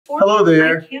Hello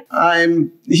there.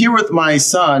 I'm here with my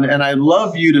son, and I'd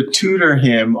love you to tutor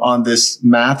him on this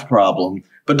math problem.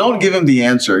 But don't give him the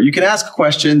answer. You can ask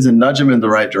questions and nudge him in the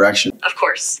right direction. Of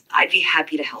course, I'd be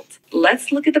happy to help.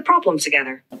 Let's look at the problem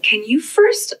together. Can you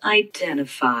first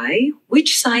identify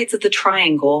which sides of the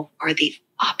triangle are the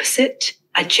opposite,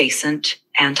 adjacent,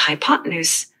 and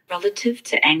hypotenuse relative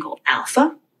to angle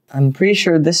alpha? I'm pretty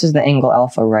sure this is the angle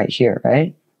alpha right here,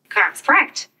 right? That's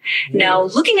correct. Now,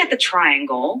 looking at the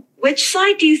triangle, which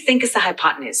side do you think is the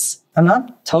hypotenuse? I'm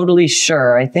not totally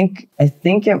sure. I think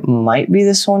it might be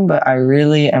this one, but I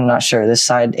really am not sure. This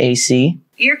side AC.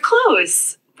 You're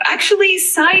close. Actually,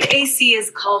 side AC is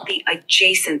called the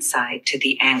adjacent side to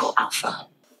the angle alpha.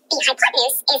 The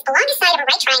hypotenuse is the longest side of a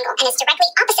right triangle and is directly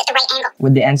opposite the right angle.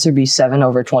 Would the answer be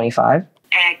 7/25?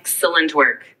 Excellent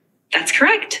work. That's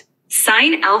correct.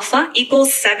 Sine alpha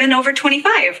equals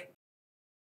 7/25.